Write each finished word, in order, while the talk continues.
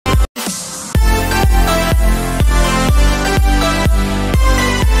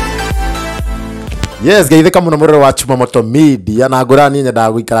Yes, geithika muno murero wa Chumamoto Media na ngurani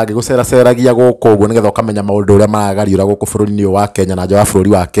nyenda guikara ngigucera-ceragia guku uguo nigetha ukamenya maundu uria maragariura guku bururi-ini wa Kenya na nja wa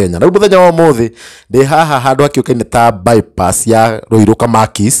bururi wa Kenya. Na muthenya wa umuthi ndi haha handu hakiukaine ta bypass ya Ruiruka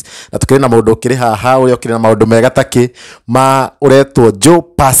Makis na tukiri na maundu ukiri haha uria ukiri na maundu mega taki ma uretwo Joe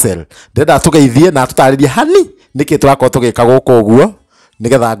Parcel. Ndenda tugeithie na tutaririe hani niki turakorwo tugika guku uguo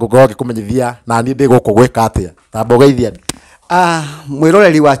nigetha ngugo ngikumenyithia na ni ndi guku gwika atia. Tamba ugeithia.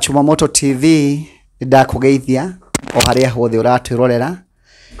 Mwiroreri wa Chumamoto TV ndakugeithia o haria hothe uratwirorera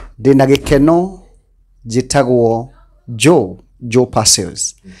ndina gikeno jitagwo Joe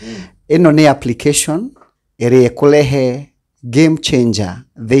Parcels. Ino ni application iri kulehe game changer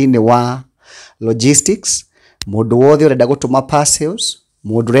thiini wa logistics. Mundu wothe urenda gutuma parcels,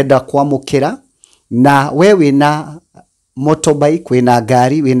 mundu urenda kwamukira, na we wina motorbike, wina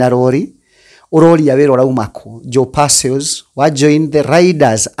gari, wina lori, uroria wira uraumako. Joe Parcels wa join the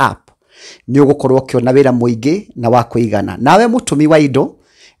riders app ni ugukorwo kiona wira muingi na wa kuigana. Nawe mutumi wa indo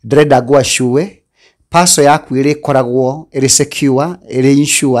ndrenda gwacue parcel yaku iri koragwo iri secure, iri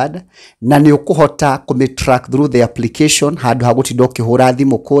insured, na ni ukuhota kumitrack through the application handu hagutinda ukihura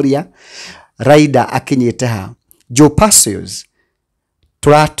thimu kuria rider akinyite ha. Joe Parcels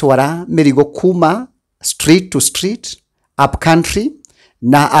turatwara mirigo kuma street to street, up country,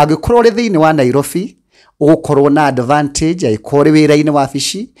 na agikorwo ri thiini wa Nairobi ugukorwo na advantage ya ikore wira-ini wa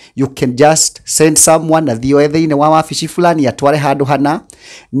wabici. You can just send someone na thio thiini wa wabici fulani atware handu hana,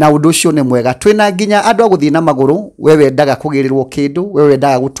 na undu ucio ni mwega. Twina nginya andu aguthii na maguru, we wendaga kugirirwo kindu, we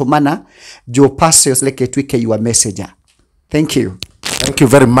wendaga gutumana, Joe Parcels leke twike your messenger. Thank you. Thank you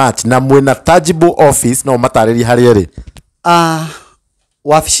very much. Na mwina tangible office no matariri hari eri.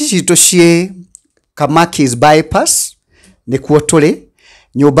 Wabici citu cie Kamakis bypass ni kuo turi.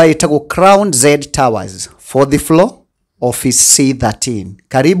 Nyumba itago Crown Z Towers, 4th floor, office C13.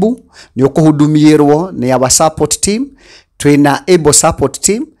 Karibu, ni ukuhudumirwo ni our support team. Twina able support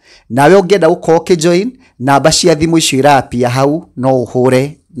team. Nawe ungenda gukorwo ukijoin, namba cia thimu icio irapia hau no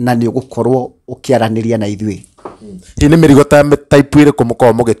uhure na ni ugukorwo ukiaraniria na ithui. Hii ni mirigo ta type iriku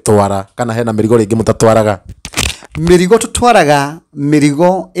mukorwo mugitwara kana hena mirigo ringi mutatwaraga? Mirigo tutwaraga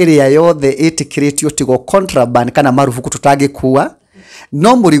mirigo iria yothe itikiritio tigo contraband kana marufuku tutagikuwa.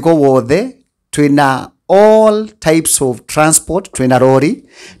 No murigo wothe twina all types of transport. Twina lorry,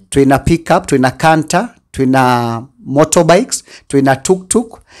 twina pickup, twina canter, twina motorbikes, twina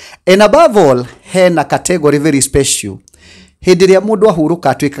tuk-tuk, and above all hena category very special. Hindi ria mundu ahuruka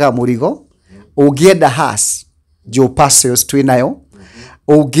atwikaga murigo, ugienda has Joe Parcels twinayo.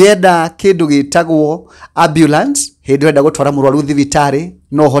 Ugienda kindu gitagwo ambulance, hindi wenda gutwara murwaru thibitari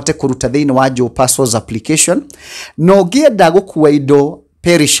no hote kuruta thiini wa Joe Parcels application. No ugienda gukua indo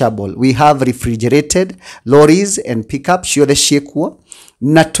perishable, we have refrigerated lorries and pickups ciothe ciekuo,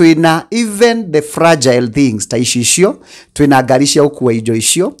 na twina even the fragile things ta icio, twina ngari cia gukua indo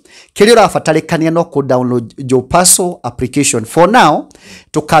icio. Kiri urabatarikania no ku download Joe Parcel application. For now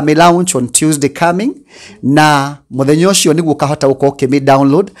tukami launch on Tuesday coming, na muthenya ucio niguo kahota gukorwo kimi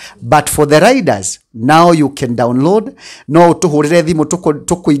download, but for the riders now you can download. No utuhurire thimu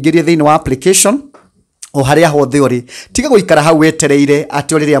tukuingirie thiini wa application o haria hothe uri. Tiga guikara hau wetereire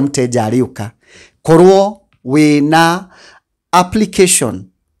ati uriria mteja ariuka. Korwo wina application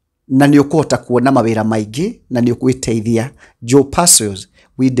na ni ukuhota kuona mawira maingi na ni ukuiteithia. Joe Parcels,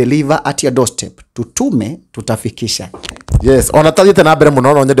 we deliver at your doorstep. Tutume tutafikisha. Yes, ona tathiete na mbere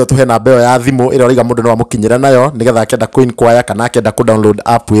muno no nyende tuhe na mbeo ya thimu ira uriga mundu no amukinyira nayo nigetha akenda kuinquire kana akenda ku download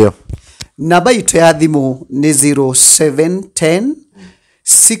app iyo. Namba itu ya thimu ni 0710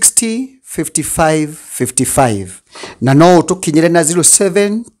 60 55 55, na no utukinyire na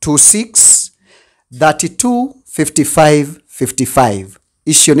 0726 32 55 55.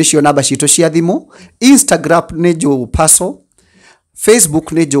 Icio nicio namba citu cia thimu. Instagram ni Joe Parcel,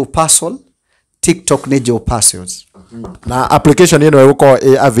 Facebook ni Joe Parcel, TikTok ni Joe Parcels. Na application ino yuko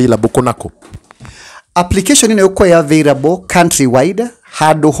available kunako? Application ino yuko available countrywide.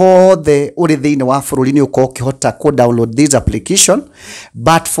 Handu hothe uri thiini wa bururi ni uko ukihota ku download this application,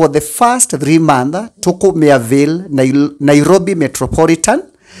 but for the first 3 months tukume avail Nairobi Metropolitan,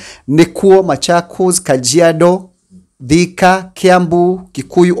 nikuo Machakos, Kajiado, Thika, Kiambu,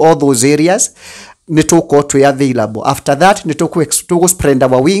 Kikuyu, all those areas ni tuko tu available. After that ni tuku spread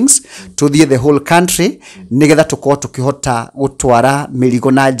our wings to the whole country nigetha tuko tukihota gutwara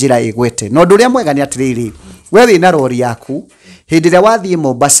mirigo na njira igwete. No nduria mwega ni atiriri, we wina lori yaku, hindi ria wathie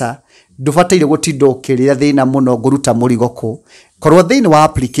Mombasa ndubataire gutinda ukirira thina muno nguruta murigo ku korwo thini wa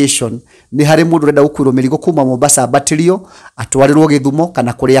application ni hari mundu renda gukwirwo mirigo kuma Mombasa batirio atwarirwo Githumo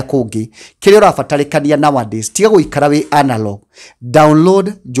kana kuria kungi kire urabatarikania nowadays tiga guikara wi analog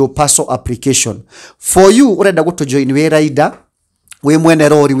download Joe Paso application for you urenda gutu join we rider we mwene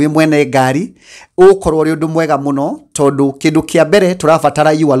rori we mwene ngari ukorwo ri undu mwega muno tondu kindu kia mbere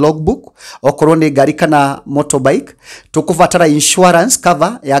turabatara your logbook okorwo ni ngari kana motorbike tukubatara insurance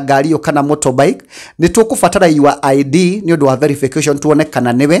cover ya ngari yo kana motorbike ni tukubatara your ID ni undu wa verification tuone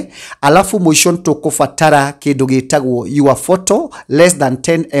kana niwe alafu mwisho tukubatara kindu gitagwo your photo less than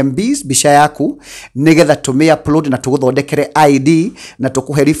 10 MB bisha yaku nigetha tume upload na tuguthondekere ID na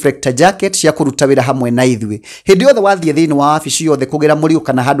tukuhe reflector jacket cia kuruta wira hamwe na ithwe hindi yothe wathie thini wa office yothe kugira Murigo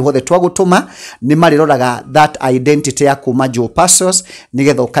kana handu hothe twagutuma ni mariroraga that identity ya kuma Joe Pasos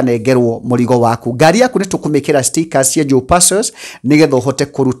nigetha ukanengerwo Murigo waku ngari yaku ni tukumikira stickers cia Joe Pasos nigetha uhote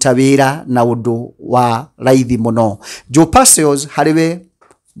kuruta wira na undu wa raithi muno Joe Pasos hariwe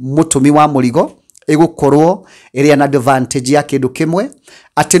mutumi wa Murigo igukorwo iri an advantage ya kindu kimwe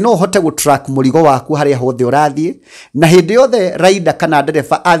ati no hote gu track Murigo waku haria hothe urathie na hindi yothe rider kana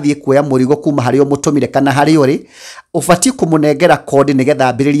ndereba athie kuoya Murigo kuma haria mutumire kana haria uri ufati kumunengera code nigetha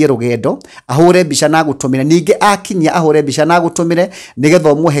ambiririe rugendo ahure mbica na gutumire ninge akinyia ahure mbica na gutumire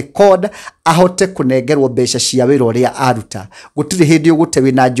nigetha umuhe code ahote kunengerwo mbeca cia wira uria aruta gutire hindi ugute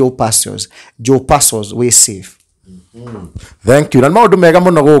wina Joe Pasos we safe. Thank you. Na maundu mega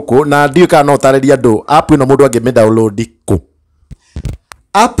muno guku na ndiu kana no tariria andu app ino mundu angimi download ku.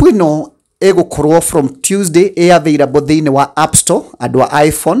 App ino egukorwo from Tuesday available thini wa App Store andu wa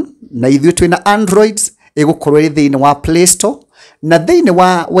iPhone na ithuĩ twina Androids egukorwo thini wa Play Store na thini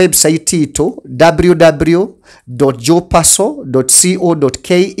wa website itu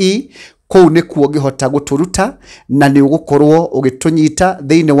www.joepaso.co.ke kou ni kuo ngihota guturuta na ni ugukorwo ugitunyita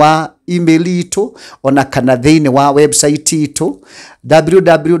thini wa email itu ona kana thini wa website itu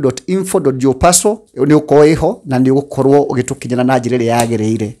www.info.joepaso ni ukoeho na ni ugukorwo ugitukinyana na njira iria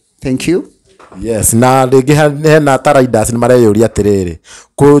yagereire. Thank you. Yes, na ringi hena tariders ni mareyuria atiriri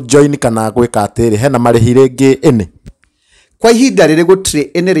ku join kana gwika atiri hena marihi ringi ini kwa ihinda riri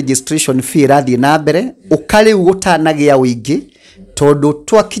gutire any registration fee rathie na mbere ukari ugutanagia wingi tondu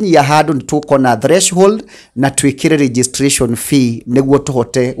twakinyia handu ni tukona threshold na twikire registration fee niguo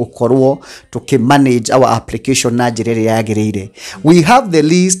tuhote gukorwo tukimanage our application na njira iria yagereire. We have the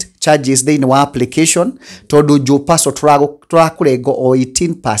least charges thini wa application tondu Joe Paso turakurengo o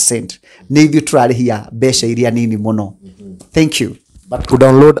 18% ni ithuĩ turarihia mbeca iria nini muno. Thank you. But to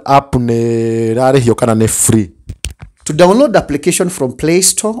download app ni rarihio kana ni free? To download application from Play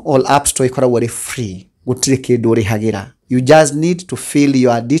Store or App Store ikoragwo free gutire kindu urihagira. You just need to fill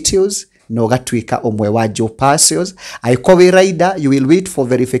your details no gatwika omwe wa Joe Pasos. I call a rider, you will wait for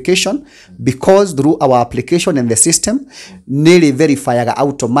verification because through our application and the system nearly verify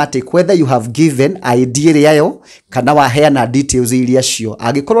automatic whether you have given ID yayo kana waheana details iria cio.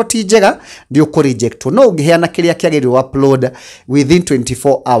 Agikorwo ti njega ndio ku reject no ungiheana kiria kiagirwo upload within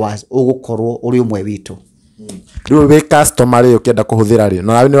 24 hours ugukorwo uri umwe witu. Riu we customer ri ukienda kuhuthira ri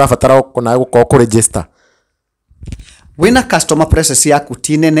no ni wabatara na gukorwo ku register wina customer process yaku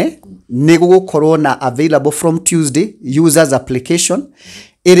ti nene ni gugukorwo na available from Tuesday users application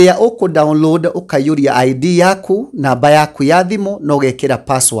iria uku download ukayuria ID yaku namba yaku ya thimu no gekira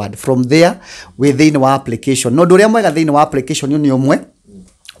password from there within wa application no nduria mwega thini wa application ni umwe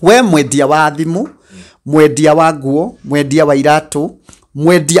we mwendia wa thimu mwendia wa nguo mwendia wa iratu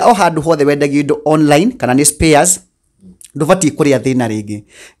mwendia o handu hothe wendagia indo online kana ni spares ndubati kuria thina ringi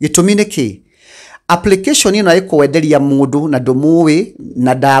gitumi niki application ino ikwenderia mundu na ndumuwi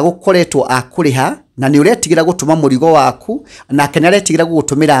na ndagukoretwo akuriha na ni uretigira gutuma Murigo waku na kenya retigira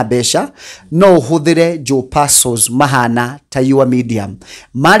gutumira mbeca no uhuthire Joe Pasos mahana ta your medium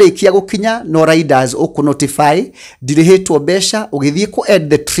marikia gukinya no riders uku notify dirihitwo mbeca ugithie ku end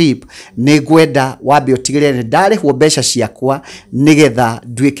the trip ni gwenda wambe utigire ni ndarihwo mbeca ciakwa nigetha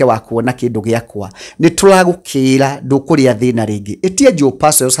nduike waku na kindu giakwa ni turagukira ndukuria thina ringi itie Joe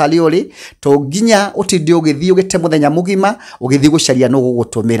Pasos hali uri to ginya utindi ugithie ugite muthenya mugima ugithie gucaria no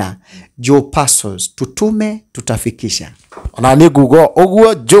gugutumira Joe Pasos tutume tutafikisha. Ona ni gugo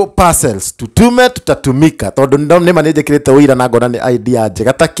oguo Joe Pasos tutume tutatumika tondu ni manejekirite wira na ngona ni idea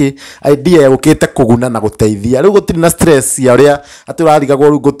njega taki idea ukite kuguna na guteithia riu gutiri na stress ya uria aturarigagwo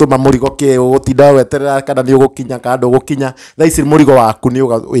riu gutuma Murigo ki gutinda weterera kana ni ugukinya kana ugukinya thaici Murigo waku ni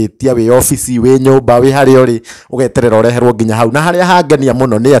ugawitia wi office wi nyumba wi hari uri ugeterera ureherwo nginya hau na haria hangenia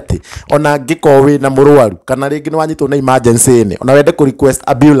muno ni ati ona ngiko wi na murwaru kana ringi ni wanyitwo na emergency ni ona wende ku request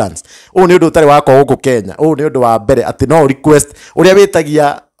ambulance u ni undu utari wako guku Kenya u ni undu wa mbere ati no request uria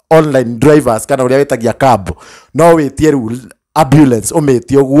witagia online drivers kana uria wetagia cab no witie ru ambulance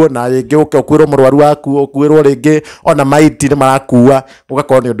umeti oguo na ringi uke ukwirwo murwaru waku ukwirwo ringi ona maiti ni marakua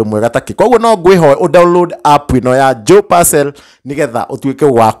ugakorwo ni undu mwega taki koguo no ngwihoe u download app ino ya Joe Parcel nigetha utuike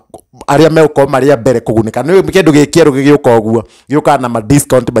wa aria meuko maria mbere kugunika ni kindu gikieru gigiuka oguo giuka na ma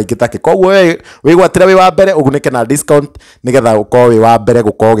discount maingĩ taki koguo we wigwatira wi wa mbere ugunike na discount nigetha ukorwo wi wa mbere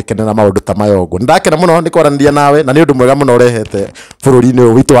gukorwo gikenera maundu ta mayo oguo ndakena muno nikwaranĩria nawe na ni undu mwega muno urehete bururi-ini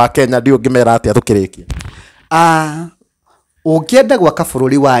uyu witu wa Kenya ndio ngimera atia tukirikia Ukienda gwaka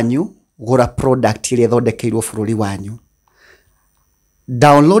bururi wanyu gura product ile thondekeirwo bururi wanyu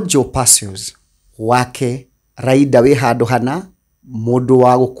download Joe Parcels wake raida we handu hana mundu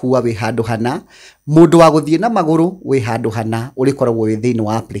wa gukua we handu hana mundu wa guthie na maguru we handu hana uri koragwo we thini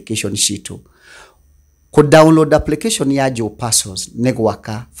wa application citu ku download application ya Joe Parcels ne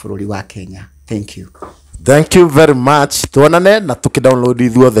gwaka bururi wa Kenya. Thank you very much. Tuonane na tukidownload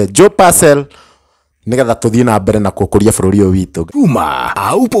ithuothe Joe Parcel nigetha tuthie na mbere na kukuria bururi witu. Tuma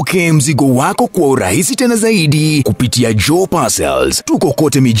au pokee mzigo wako kwa urahisi tena zaidi kupitia Joe Parcels. Tuko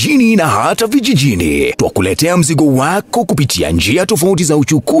kote mijini na hata vijijini. Twakuletea mzigo wako kupitia njia tofauti za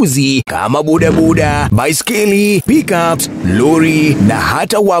uchukuzi kama bodaboda, baiskeli, pickups, lori na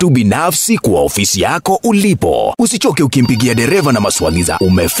hata watu binafsi kwa ofisi yako ulipo. Usichoke ukimpigia dereva na maswali za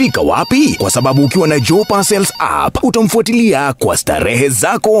umefika wapi, kwa sababu ukiwa na Joe Parcels app utamfuatilia kwa starehe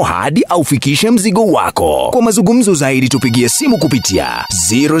zako hadi aufikishe mzigo wako. Kwa mazungumzo zaidi tupigie simu kupitia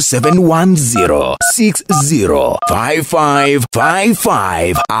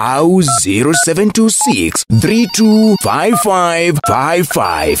 0710605555 au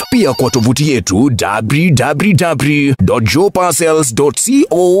 0726325555. Pia kwa tovuti yetu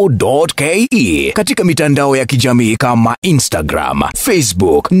www.joeparcels.co.ke. Katika mitandao ya kijamii kama Instagram,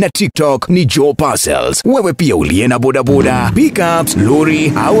 Facebook na TikTok ni Joe Parcels. Wewe pia uliye na bodaboda, pickups,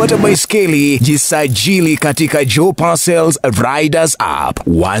 lori au hata baiskeli, jisajili katika Joe Parcels Riders app.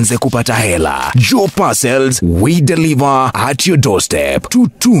 Uanze kupata hela. Joe Parcels, we deliver at your doorstep.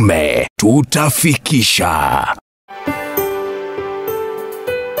 Tutume, tutafikisha.